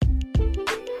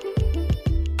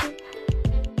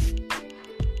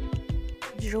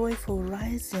joyful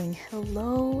rising.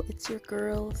 Hello, it's your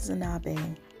girl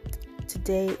Zanabe.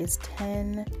 Today is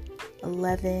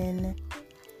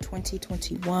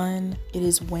 10/11/2021. It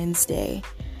is Wednesday,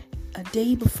 a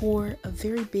day before a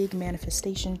very big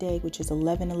manifestation day, which is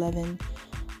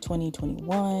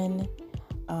 11/11/2021.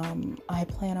 I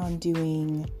plan on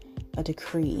doing a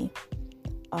decree.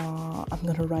 I'm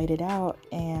going to write it out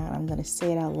and I'm going to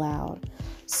say it out loud.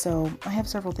 So I have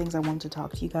several things I want to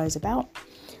talk to you guys about.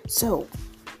 So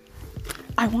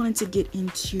I wanted to get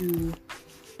into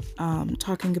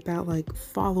talking about like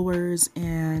followers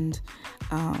and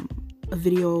a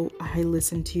video I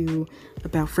listened to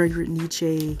about Friedrich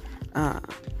Nietzsche,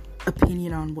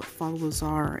 opinion on what followers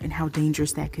are and how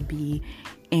dangerous that could be,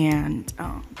 and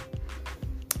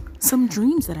some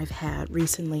dreams that I've had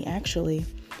recently, actually.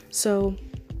 So,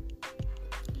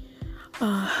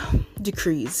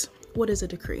 decrees. What is a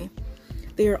decree?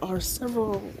 There are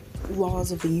several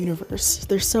laws of the universe.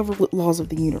 There's several laws of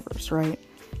the universe, right?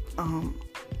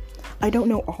 I don't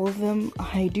know all of them.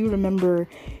 I do remember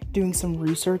doing some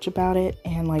research about it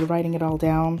and like writing it all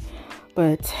down,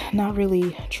 but not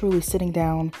really truly sitting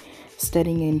down,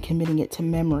 studying and committing it to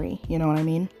memory. You know what I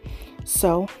mean?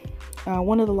 So,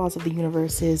 one of the laws of the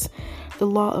universe is the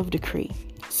law of decree.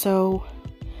 So,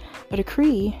 a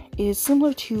decree is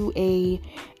similar to a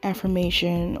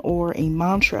affirmation or a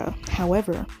mantra.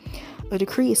 However, a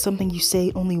decree is something you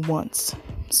say only once.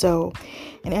 So,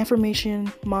 an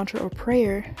affirmation, mantra, or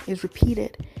prayer is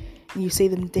repeated, and you say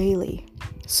them daily.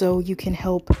 So you can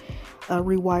help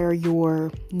rewire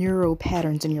your neuro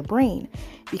patterns in your brain,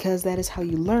 because that is how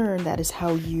you learn. That is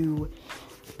how you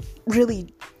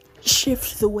really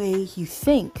shift the way you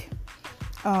think.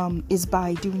 Is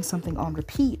by doing something on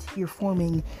repeat. You're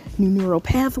forming new neural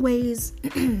pathways,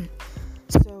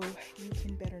 so you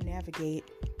can better navigate.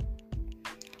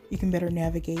 You can better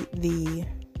navigate the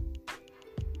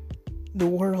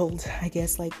world, I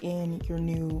guess, like in your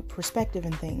new perspective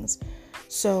and things.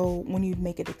 So when you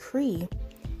make a decree,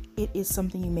 it is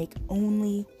something you make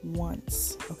only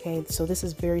once. Okay, so this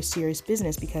is very serious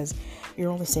business because you're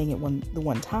only saying it the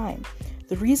one time.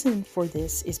 The reason for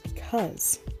this is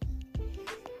because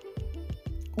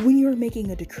when you're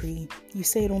making a decree, you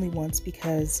say it only once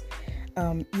because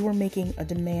you are making a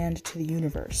demand to the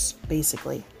universe,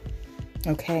 basically.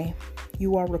 Okay?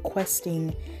 You are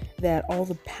requesting that all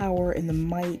the power and the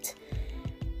might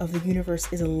of the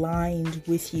universe is aligned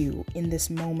with you in this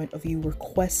moment of you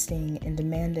requesting and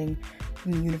demanding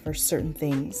from the universe certain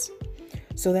things.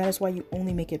 So that is why you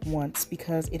only make it once,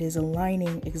 because it is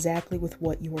aligning exactly with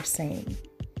what you are saying.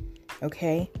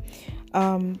 Okay?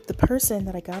 The person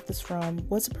that I got this from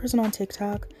was a person on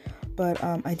TikTok, but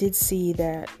I did see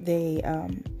that they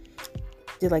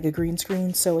did like a green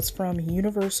screen. So it's from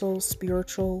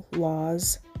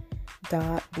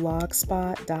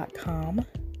universalspirituallaws.blogspot.com,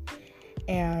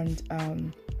 and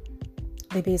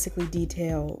they basically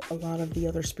detail a lot of the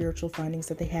other spiritual findings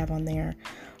that they have on there.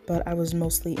 But I was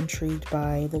mostly intrigued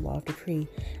by the law of decree.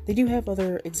 They do have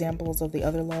other examples of the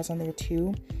other laws on there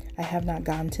too. I have not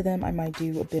gotten to them. I might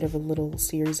do a bit of a little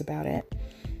series about it.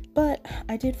 But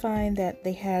I did find that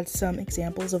they had some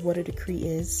examples of what a decree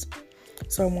is.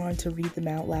 So I wanted to read them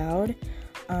out loud.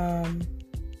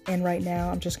 And right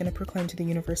now, I'm just going to proclaim to the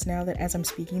universe now that as I'm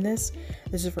speaking this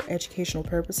is for educational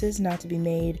purposes, not to be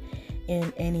made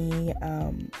in any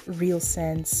real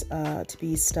sense to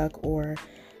be stuck or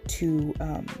to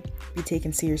be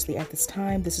taken seriously at this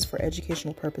time. This is for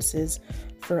educational purposes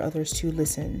for others to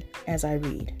listen as I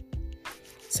read.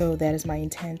 So that is my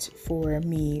intent for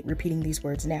me repeating these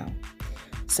words now.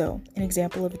 So an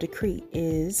example of a decree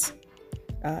is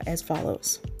as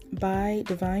follows. By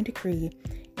divine decree,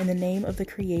 in the name of the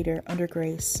Creator, under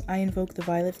grace, I invoke the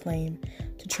violet flame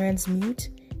to transmute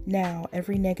now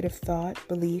every negative thought,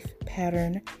 belief,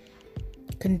 pattern,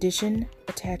 condition,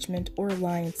 attachment, or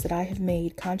alliance that I have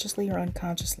made consciously or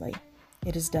unconsciously.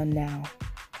 It is done now.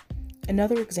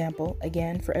 Another example,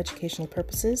 again for educational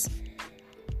purposes.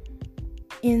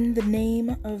 In the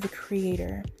name of the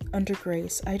Creator, under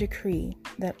grace, I decree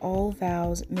that all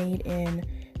vows made in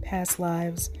past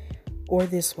lives or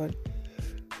this one,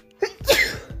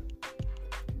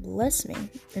 bless me,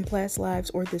 in past lives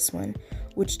or this one,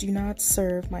 which do not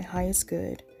serve my highest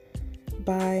good,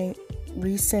 by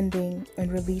rescinding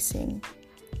and releasing,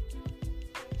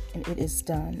 and it is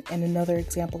done. And another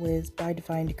example is by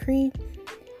divine decree,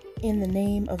 in the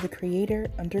name of the Creator,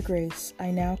 under grace,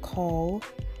 I now call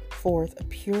forth a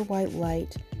pure white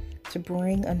light to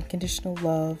bring unconditional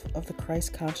love of the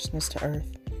Christ consciousness to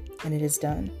earth, and it is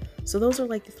done. So those are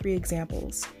like the three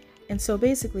examples. And so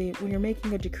basically, when you're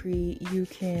making a decree, you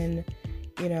can,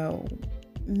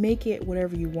 make it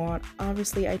whatever you want.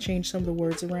 Obviously, I changed some of the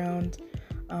words around.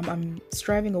 I'm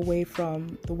striving away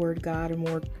from the word God and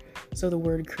more so the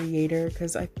word creator,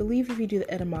 because I believe if you do the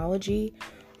etymology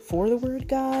for the word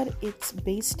God, it's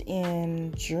based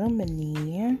in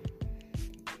Germany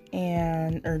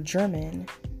or German,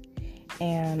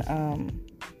 and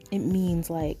it means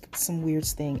like some weird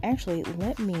thing. Actually,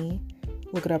 let me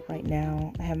look it up right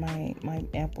now. I have my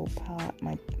Apple Pod,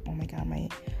 my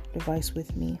device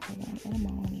with me. Hold on,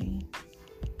 etymology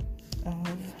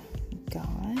of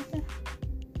God.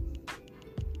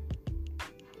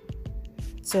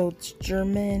 So it's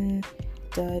German,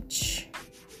 Dutch,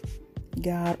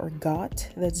 God or Gott.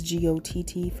 That's Gott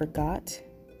for Gott.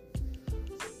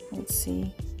 Let's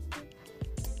see.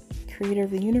 Creator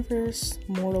of the universe,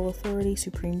 mortal authority,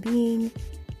 supreme being.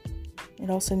 It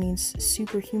also means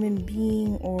superhuman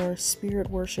being or spirit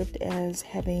worshipped as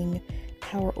having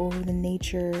power over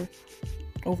nature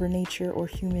or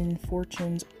human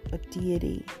fortunes, a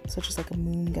deity, such as like a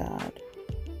moon god.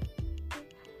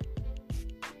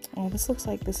 Oh, this looks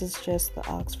like this is just the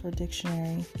Oxford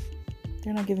Dictionary.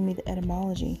 They're not giving me the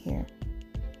etymology here.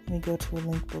 Let me go to a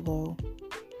link below.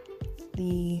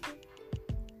 The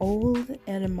old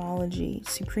etymology,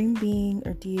 supreme being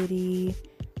or deity,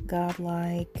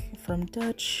 godlike, from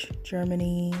Dutch,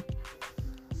 Germany.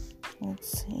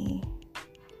 Let's see.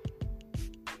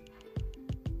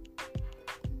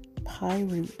 Pie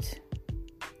root,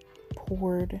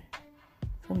 poured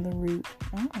from the root.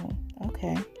 Oh,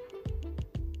 okay.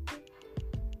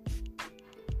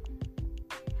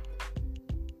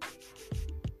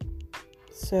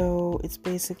 So it's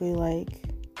basically like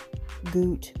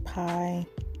gut, pie,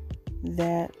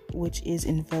 that which is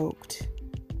invoked.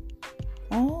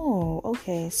 Oh,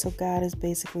 okay. So God is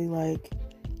basically like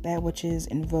that which is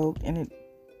invoked, and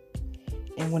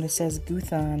when it says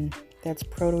Guthan, that's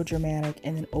Proto-Germanic,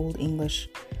 and then Old English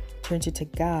turns it to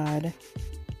God,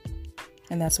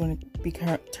 and that's when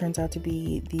it turns out to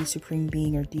be the supreme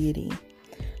being or deity.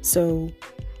 So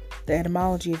the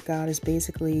etymology of God is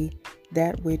basically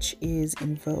that which is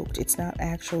invoked. It's not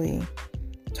actually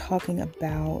talking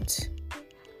about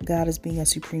God as being a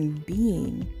supreme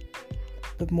being,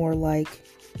 but more like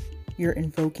you're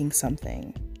invoking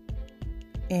something.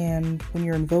 And when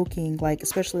you're invoking, like,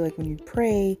 especially like when you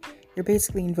pray, you're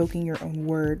basically invoking your own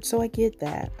word. So I get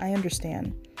that. I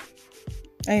understand.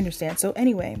 So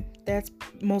anyway, that's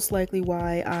most likely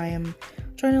why I am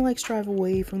trying to like strive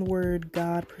away from the word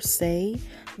God per se.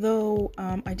 Though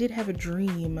I did have a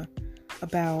dream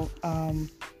about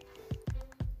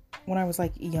when I was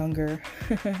like younger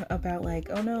about like,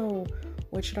 oh no,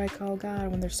 what should I call God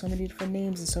when there's so many different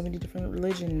names and so many different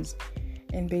religions?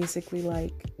 And basically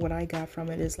like what I got from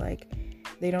it is like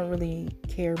they don't really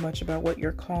care much about what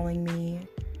you're calling me.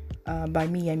 By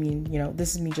me, I mean, you know,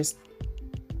 this is me just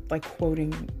like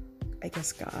quoting, I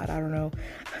guess, God, I don't know.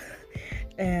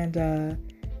 And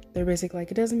they're basically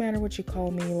like, it doesn't matter what you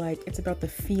call me, like it's about the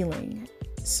feeling.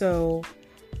 So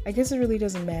I guess it really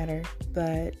doesn't matter,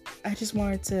 but I just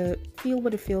wanted to feel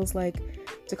what it feels like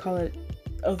to call it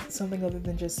something other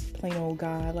than just plain old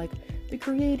God, like the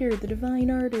creator, the divine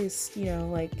artist, you know,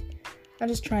 like I'm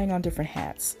just trying on different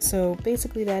hats. So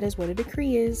basically that is what a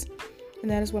decree is, and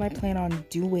that is what I plan on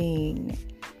doing.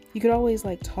 You could always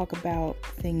like talk about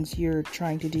things you're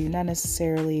trying to do, not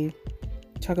necessarily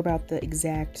talk about the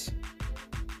exact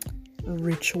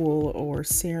ritual or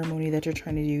ceremony that you're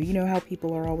trying to do. You know how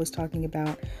people are always talking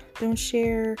about don't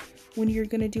share when you're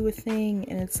gonna do a thing,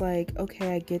 and it's like,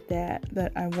 okay, I get that,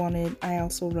 but I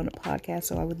also run a podcast,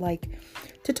 so I would like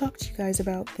to talk to you guys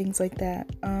about things like that.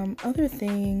 Other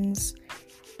things,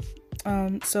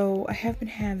 so I had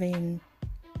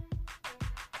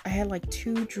like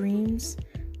 2 dreams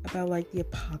about like the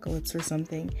apocalypse or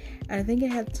something, and I think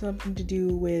it had something to do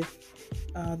with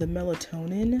the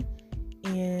melatonin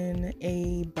in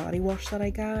a body wash that I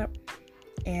got,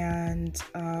 and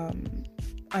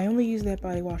I only used that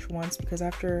body wash once because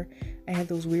after I had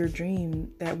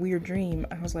that weird dream,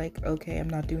 I was like, okay, I'm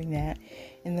not doing that.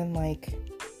 And then like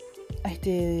I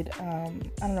did, I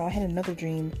don't know, I had another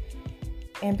dream,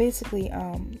 and basically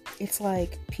it's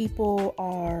like people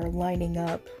are lining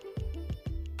up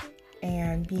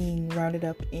and being rounded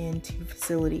up into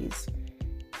facilities,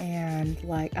 and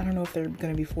like I don't know if they're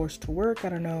gonna be forced to work. I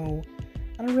don't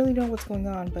really know what's going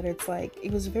on, but it's like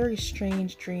it was a very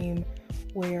strange dream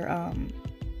where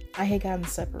I had gotten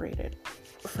separated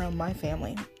from my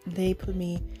family. They put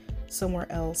me somewhere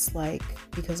else, like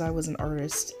because I was an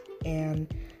artist,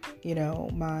 and you know,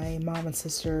 my mom and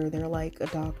sister, they're like a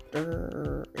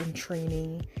doctor in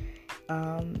training,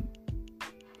 and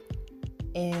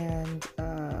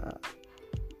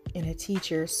and a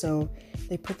teacher, so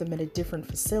they put them in a different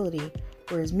facility.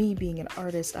 Whereas me being an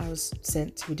artist, I was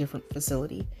sent to a different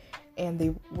facility, and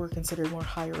they were considered more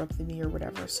higher up than me or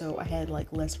whatever. So I had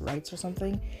like less rights or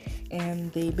something,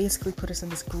 and they basically put us in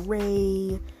this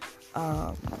gray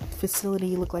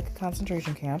facility, looked like a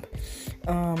concentration camp.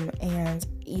 And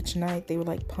each night they would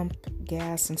like pump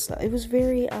gas and stuff. It was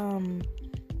very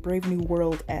Brave New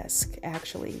World-esque,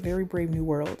 actually, very Brave New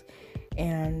World.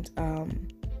 And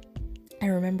I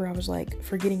remember I was like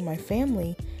forgetting my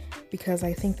family because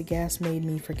I think the gas made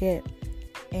me forget.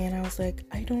 And I was like,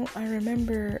 I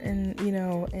remember,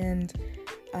 and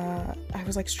I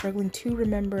was like struggling to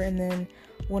remember. And then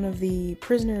one of the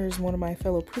prisoners, one of my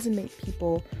fellow prison mate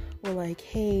people, were like,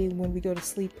 hey, when we go to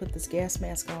sleep, put this gas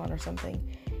mask on or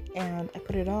something. And I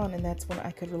put it on, and that's when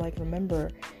I could like remember.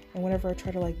 And whenever I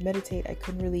tried to like meditate, I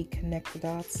couldn't really connect the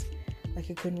dots. Like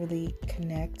I couldn't really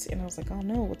connect, and I was like, oh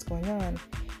no, what's going on?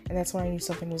 And that's when I knew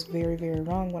something was very, very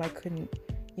wrong, when I couldn't,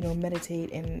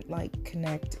 meditate and like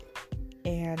connect.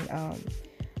 And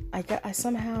I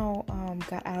somehow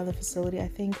got out of the facility. I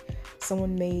think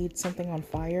someone made something on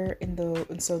fire,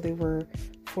 and so they were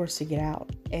forced to get out.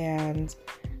 And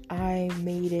I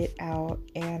made it out,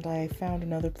 and I found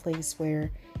another place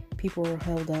where people were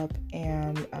held up,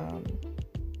 and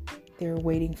they were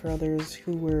waiting for others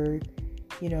who were,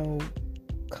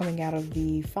 coming out of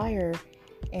the fire.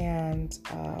 And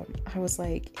I was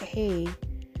like, hey,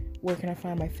 where can I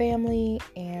find my family?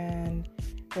 And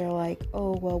they're like,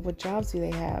 oh, well, what jobs do they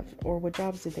have? Or what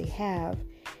jobs did they have?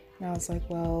 And I was like,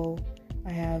 well,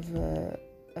 I have a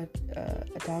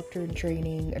doctor in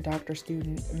training, a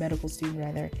medical student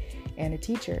rather, and a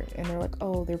teacher. And they're like,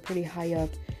 oh, they're pretty high up.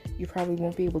 You probably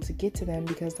won't be able to get to them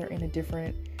because they're in a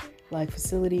different like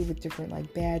facility with different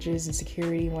like badges and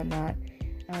security and whatnot.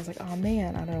 And I was like, oh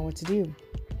man, I don't know what to do.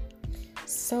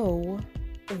 So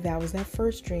that was that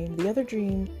first dream. The other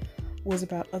dream was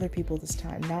about other people this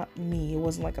time, not me. It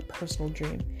wasn't like a personal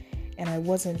dream. And I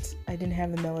didn't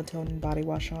have the melatonin body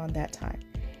wash on that time.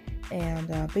 And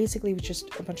basically it was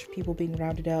just a bunch of people being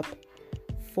rounded up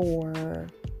for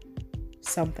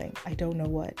something. I don't know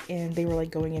what. And they were like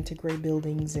going into gray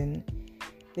buildings, and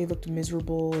they looked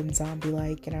miserable and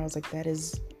zombie-like. And I was like, that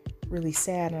is really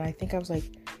sad. And I think I was like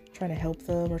trying to help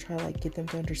them or try to like get them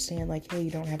to understand like, hey, you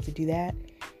don't have to do that.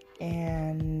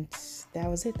 And that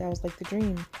was it. That was like the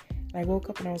dream. And I woke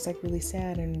up and I was like really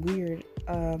sad and weird.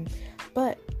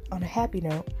 But on a happy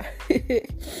note,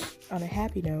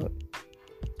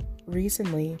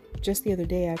 recently, just the other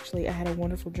day actually, I had a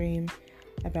wonderful dream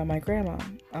about my grandma.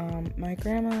 My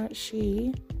grandma,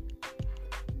 she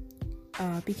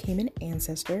became an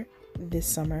ancestor this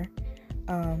summer.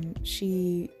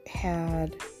 She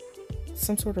had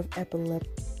some sort of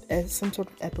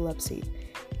epilepsy.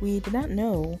 We didn't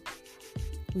know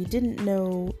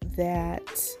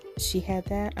that she had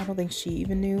that. I don't think she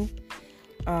even knew.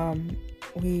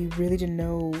 We really didn't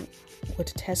know what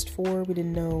to test for. We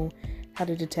didn't know how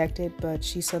to detect it, but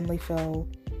she suddenly fell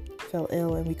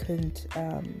ill, and we couldn't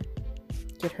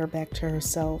get her back to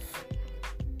herself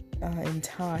in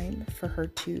time for her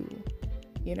to,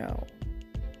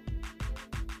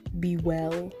 be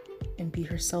well and be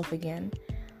herself again.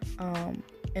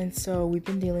 And so we've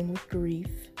been dealing with grief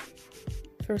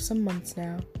for some months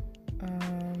now.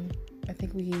 I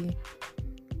think we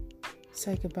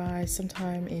said goodbye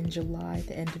sometime in July,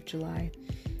 the end of July.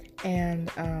 And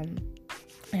I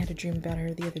had a dream about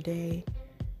her the other day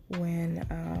when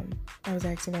I was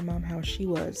asking my mom how she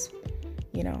was,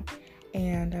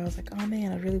 and I was like, oh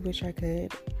man, I really wish I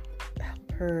could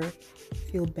help her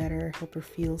feel better, help her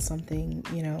feel something,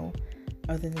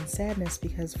 other than sadness.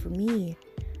 Because for me,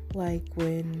 like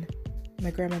when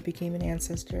my grandma became an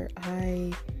ancestor,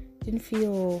 I didn't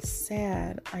feel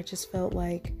sad. I just felt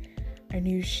like I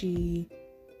knew she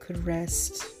could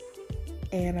rest,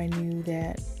 and I knew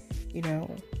that,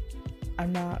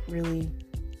 I'm not really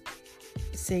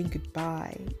saying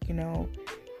goodbye,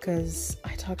 because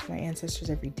I talk to my ancestors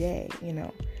every day,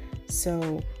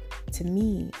 so to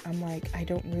me, I'm like, I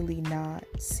don't really not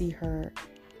see her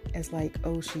as like,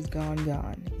 oh, she's gone,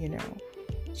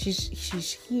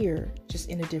 she's here, just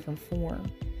in a different form.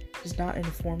 She's not in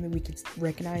a form that we could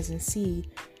recognize and see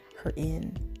her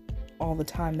in all the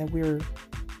time that we're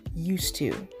used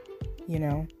to,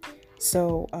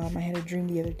 so I had a dream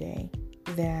the other day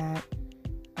that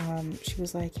she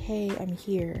was like, hey, I'm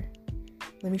here,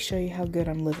 let me show you how good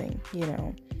I'm living,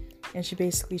 and she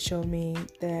basically showed me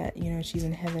that, she's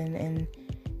in heaven, and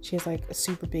she has like a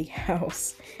super big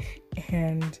house,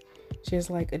 and she has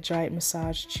like a giant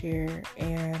massage chair,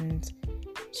 and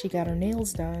she got her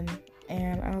nails done.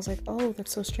 And I was like, oh,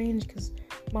 that's so strange, because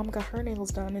mom got her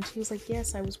nails done, and she was like,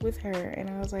 yes, I was with her. And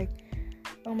I was like,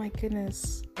 oh my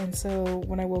goodness. And so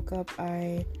when I woke up,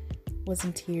 I was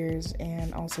in tears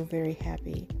and also very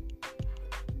happy.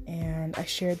 And I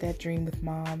shared that dream with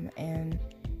mom, and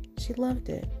she loved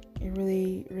it. It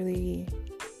really, really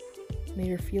made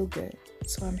her feel good.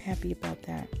 So I'm happy about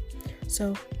that.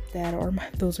 So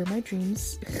those are my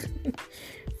dreams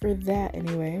for that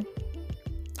anyway.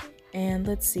 And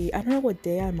let's see, I don't know what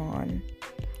day I'm on.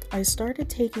 I started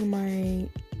taking my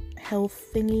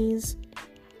health thingies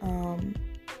on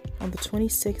the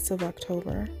 26th of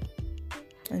October,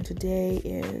 and today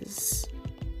is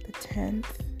the 10th.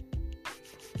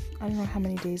 I don't know how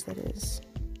many days that is.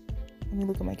 Let me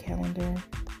look at my calendar.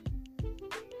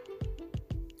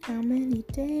 How many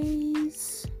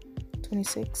days?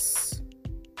 26.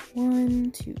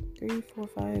 1, 2, 3, 4,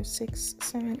 5, 6,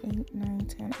 7, 8, 9,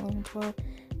 10, 11, 12,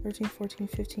 13, 14,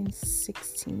 15,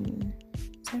 16.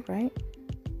 Is that right?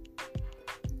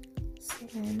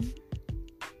 7,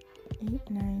 8,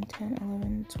 9, 10,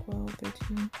 11, 12,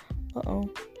 13. Uh-oh.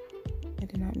 I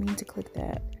did not mean to click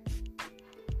that.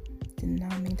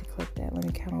 Let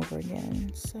me count over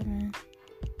again. 7,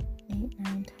 8,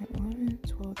 9, 10, 11,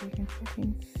 12, 13,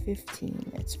 14,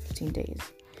 15. It's 15 days.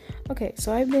 Okay,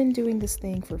 so I've been doing this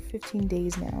thing for 15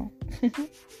 days now.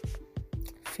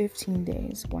 15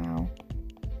 days, wow.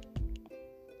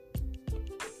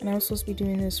 And I was supposed to be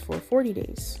doing this for 40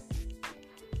 days.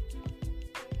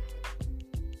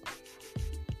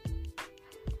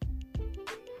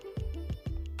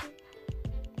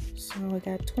 So I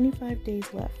got 25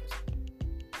 days left.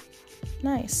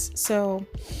 Nice. So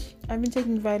I've been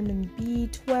taking vitamin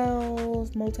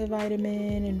B12,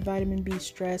 multivitamin, and vitamin B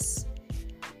stress.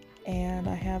 And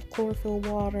I have chlorophyll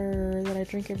water that I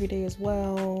drink every day as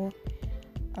well.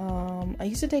 I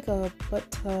used to take a butt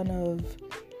ton of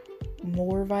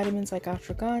more vitamins like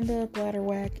ashwagandha,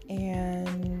 bladderwhack,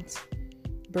 and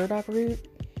burdock root.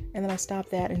 And then I stopped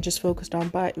that and just focused on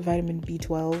vitamin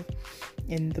B12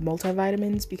 and the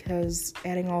multivitamins, because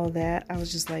adding all of that, I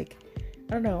was just like,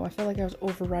 I don't know, I felt like I was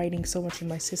overriding so much in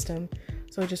my system.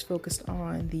 So I just focused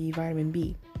on the vitamin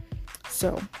B.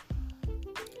 So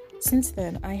since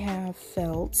then, I have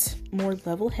felt more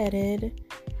level-headed,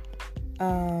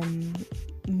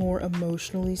 more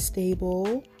emotionally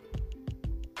stable.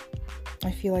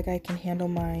 I feel like I can handle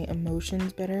my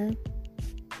emotions better.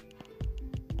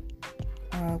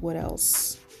 What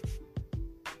else?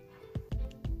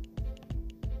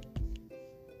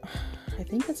 I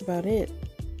think that's about it.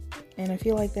 And I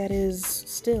feel like that is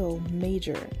still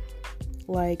major.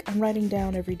 Like, I'm writing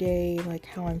down every day, like,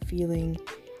 how I'm feeling.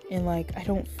 And, like, I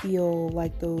don't feel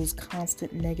like those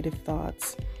constant negative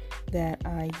thoughts that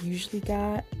I usually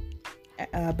got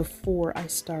before I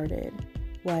started.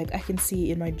 Like, I can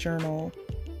see in my journal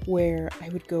where I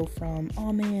would go from,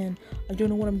 oh man, I don't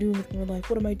know what I'm doing with my life.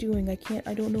 What am I doing?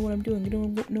 I don't know what I'm doing. I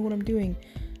don't know what I'm doing.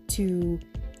 To,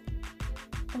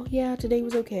 oh yeah, today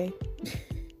was okay.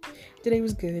 Today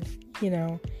was good, you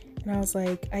know? And I was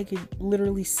like, I could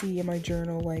literally see in my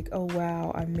journal, like, oh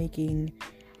wow, I'm making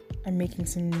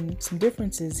some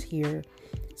differences here.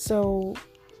 So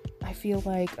I feel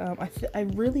like I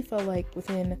really felt like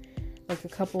within like a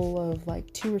couple of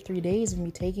like 2 or 3 days of me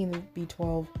taking the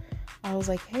B12, I was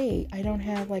like, hey, I don't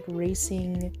have like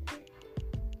racing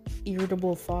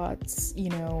irritable thoughts, you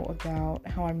know, about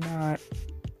how I'm not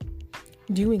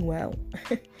doing well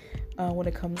when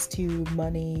it comes to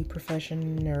money,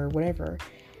 profession, or whatever.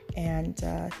 And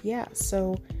yeah,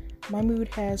 so my mood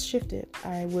has shifted.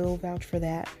 I will vouch for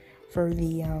that. For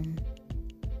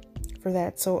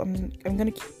that. So I'm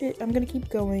gonna keep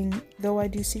going. Though I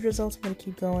do see results, I'm gonna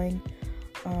keep going.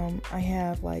 I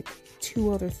have like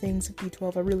 2 other things of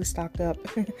B12. I really stocked up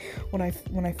when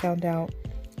I found out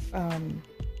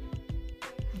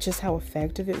just how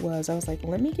effective it was. I was like,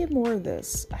 let me get more of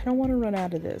this. I don't want to run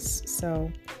out of this.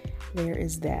 So there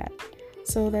is that.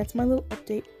 So that's my little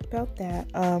update about that.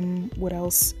 What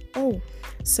else? Oh,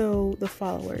 so the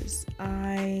followers.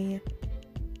 I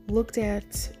looked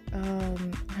at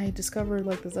I discovered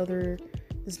like this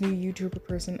new YouTuber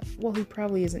person. Well, he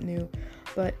probably isn't new,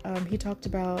 but he talked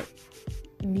about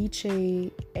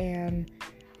Nietzsche and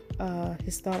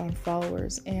his thought on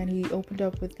followers, and he opened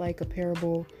up with like a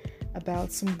parable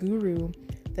about some guru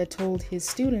that told his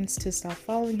students to stop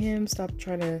following him, stop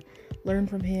trying to learn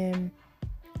from him,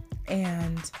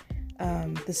 and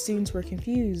the students were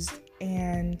confused.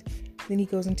 And then he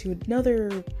goes into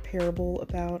another parable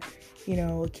about, you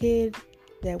know, a kid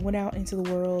that went out into the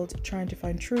world trying to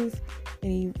find truth,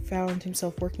 and he found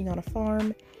himself working on a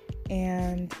farm.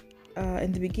 And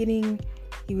in the beginning,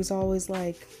 he was always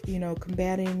like, you know,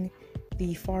 combating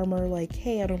the farmer, like,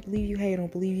 hey, I don't believe you, hey, I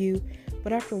don't believe you.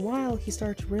 But after a while, he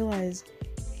started to realize,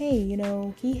 hey,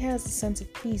 he has a sense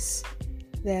of peace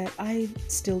that I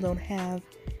still don't have.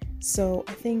 So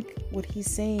I think what he's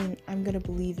saying, I'm gonna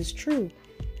believe is true.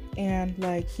 And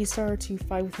like, he started to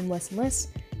fight with him less and less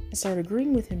and started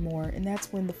agreeing with him more. And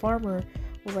that's when the farmer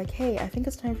was like, hey, I think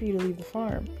it's time for you to leave the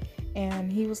farm.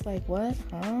 And he was like, what?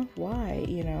 Huh? Why?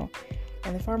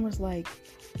 And the farmer's like,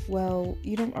 well,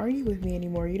 you don't argue with me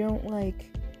anymore. You don't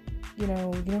you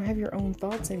don't have your own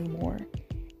thoughts anymore.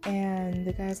 And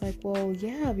the guy's like, well,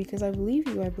 yeah, because I believe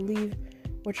you. I believe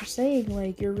what you're saying.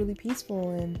 Like, you're really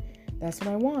peaceful and that's what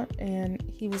I want. And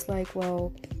he was like,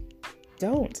 well,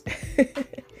 don't.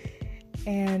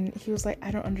 And he was like,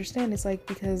 I don't understand. It's like,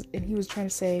 because, and he was trying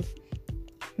to say,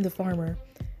 the farmer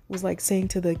was like saying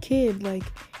to the kid, like,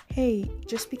 hey,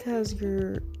 just because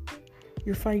you're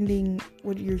finding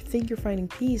what you think you're finding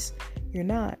peace, you're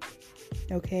not.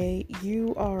 Okay,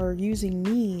 you are using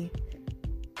me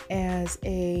as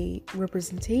a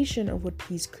representation of what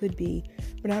peace could be,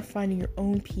 but not finding your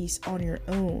own peace on your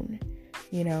own.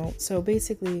 So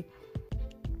basically,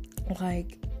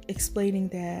 like, explaining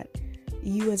that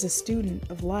you as a student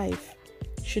of life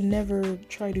should never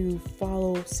try to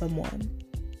follow someone.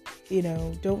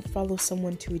 Don't follow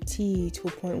someone to a T, to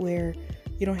a point where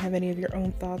you don't have any of your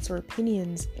own thoughts or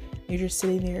opinions. You're just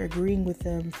sitting there agreeing with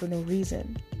them for no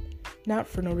reason. Not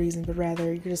for no reason, but rather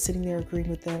you're just sitting there agreeing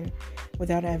with them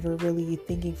without ever really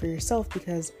thinking for yourself.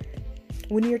 Because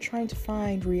when you're trying to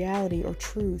find reality or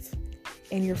truth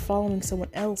and you're following someone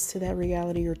else to that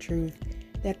reality or truth,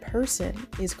 that person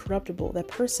is corruptible. That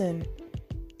person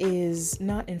is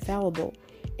not infallible.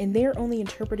 And they're only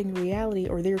interpreting reality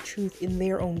or their truth in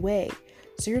their own way.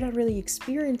 So you're not really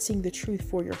experiencing the truth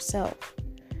for yourself.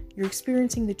 You're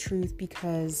experiencing the truth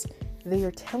because they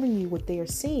are telling you what they are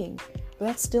seeing, but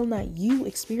that's still not you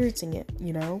experiencing it,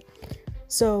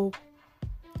 So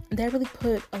that really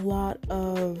put a lot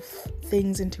of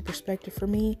things into perspective for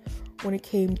me when it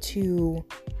came to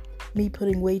me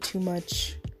putting way too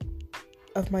much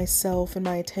of myself and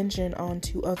my attention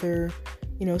onto other,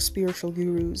 spiritual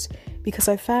gurus. Because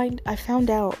I found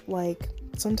out, like,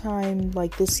 sometime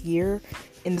like this year,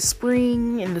 in the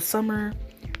spring, in the summer,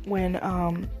 when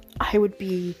I would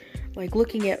be like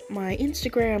looking at my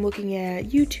Instagram, looking at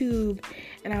YouTube,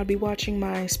 and I would be watching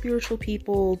my spiritual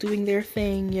people doing their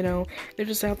thing, they're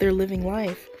just out there living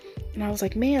life. And I was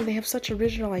like, man, they have such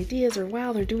original ideas, or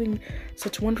wow, they're doing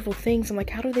such wonderful things. I'm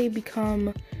like, how do they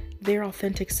become their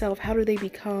authentic self? How do they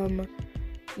become,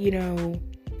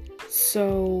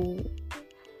 so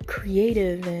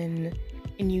creative and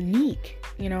unique?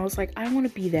 It's like, I want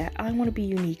to be that. I want to be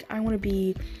unique. I want to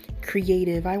be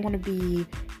creative. I want to be,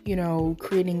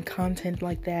 creating content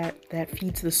like that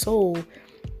feeds the soul,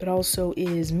 but also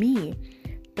is me.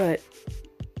 But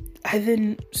I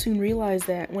then soon realized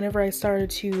that whenever I started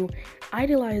to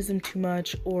idolize them too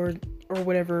much, or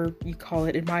whatever you call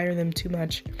it, admire them too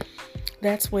much,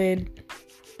 that's when,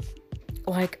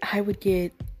 like, I would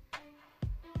get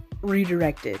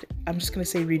redirected. I'm just gonna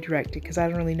say redirected because I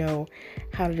don't really know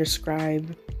how to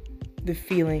describe the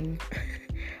feeling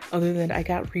other than I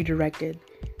got redirected.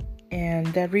 And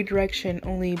that redirection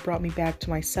only brought me back to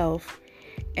myself.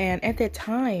 And at that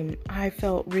time, I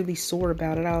felt really sore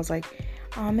about it. I was like,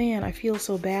 oh man, I feel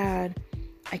so bad.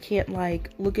 I can't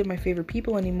like look at my favorite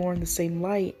people anymore in the same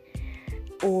light.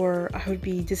 Or I would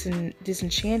be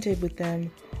disenchanted with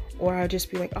them. Or I would just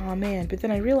be like, oh man. But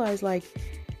then I realized, like,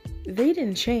 they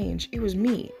didn't change. It was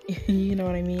me. You know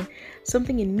what I mean?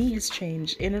 Something in me has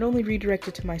changed, and it only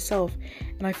redirected to myself,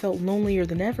 and I felt lonelier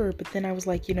than ever. But then I was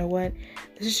like, you know what?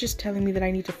 This is just telling me that I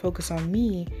need to focus on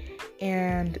me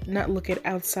and not look at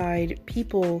outside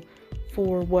people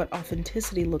for what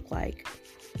authenticity looked like.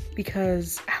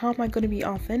 Because how am I going to be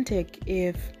authentic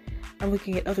if I'm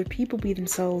looking at other people be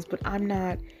themselves, but I'm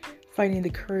not finding the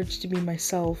courage to be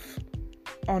myself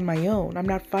on my own? I'm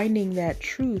not finding that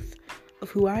truth of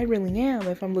who I really am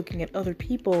if I'm looking at other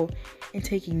people and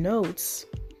taking notes.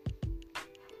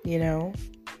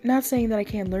 Not saying that I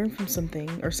can't learn from something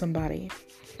or somebody,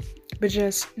 but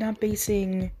just not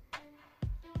basing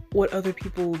what other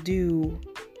people do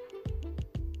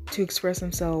to express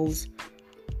themselves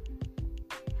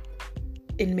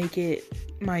and make it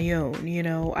my own.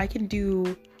 I can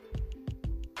do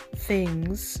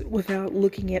things without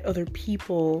looking at other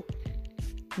people,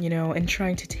 and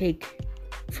trying to take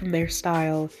from their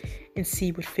style and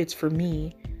see what fits for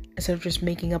me, instead of just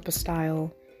making up a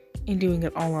style and doing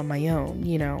it all on my own.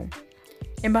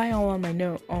 And by all on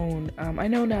my own, I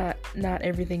know not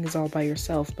everything is all by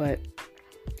yourself, but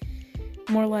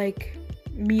more like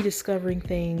me discovering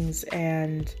things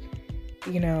and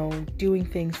doing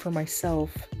things for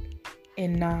myself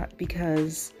and not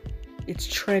because it's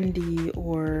trendy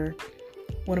or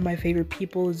one of my favorite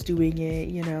people is doing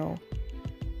it.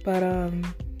 But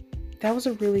that was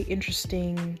a really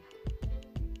interesting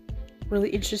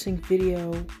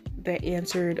video that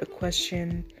answered a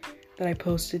question that I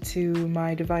posted to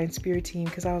my Divine Spirit team,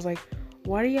 because I was like,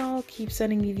 why do y'all keep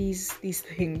sending me these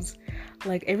things?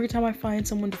 Like, every time I find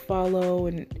someone to follow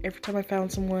and every time I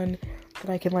found someone that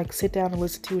I can like sit down and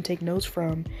listen to and take notes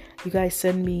from, you guys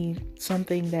send me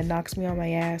something that knocks me on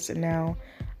my ass, and now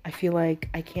I feel like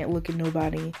I can't look at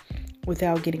nobody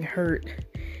without getting hurt,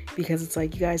 because it's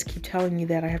like you guys keep telling me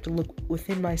that I have to look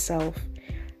within myself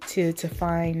to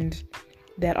find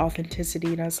that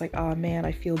authenticity, and I was like, oh man,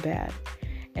 I feel bad.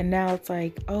 And now it's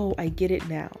like, oh, I get it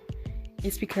now.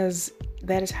 It's because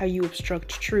that is how you obstruct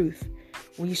truth.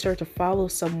 When you start to follow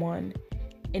someone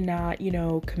and not,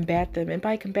 combat them. And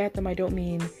by combat them, I don't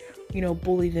mean,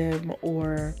 bully them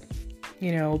or,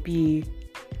 be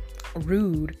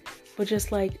rude, but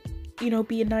just like,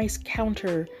 be a nice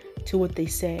counter to what they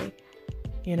say.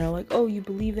 Like, oh, you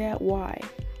believe that? Why?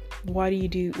 Why do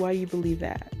you believe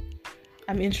that?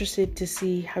 I'm interested to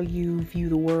see how you view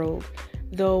the world.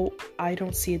 Though I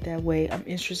don't see it that way, I'm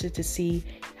interested to see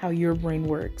how your brain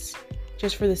works.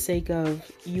 Just for the sake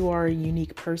of, you are a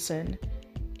unique person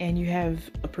and you have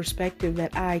a perspective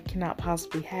that I cannot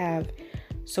possibly have.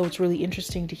 So it's really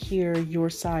interesting to hear your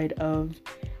side of,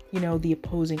 the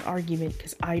opposing argument,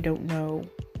 because I don't know.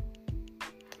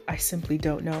 I simply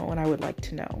don't know, and I would like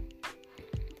to know.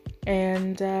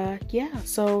 And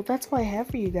so that's what I have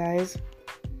for you guys.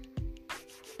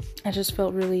 I just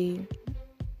felt really,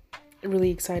 really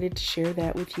excited to share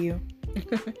that with you.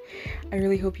 I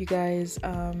really hope you guys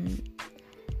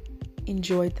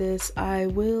enjoyed this. I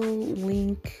will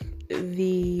link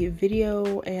the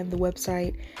video and the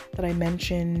website that I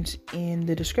mentioned in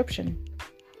the description.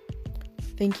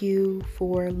 Thank you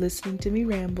for listening to me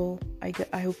ramble.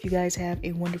 I hope you guys have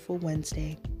a wonderful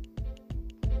Wednesday.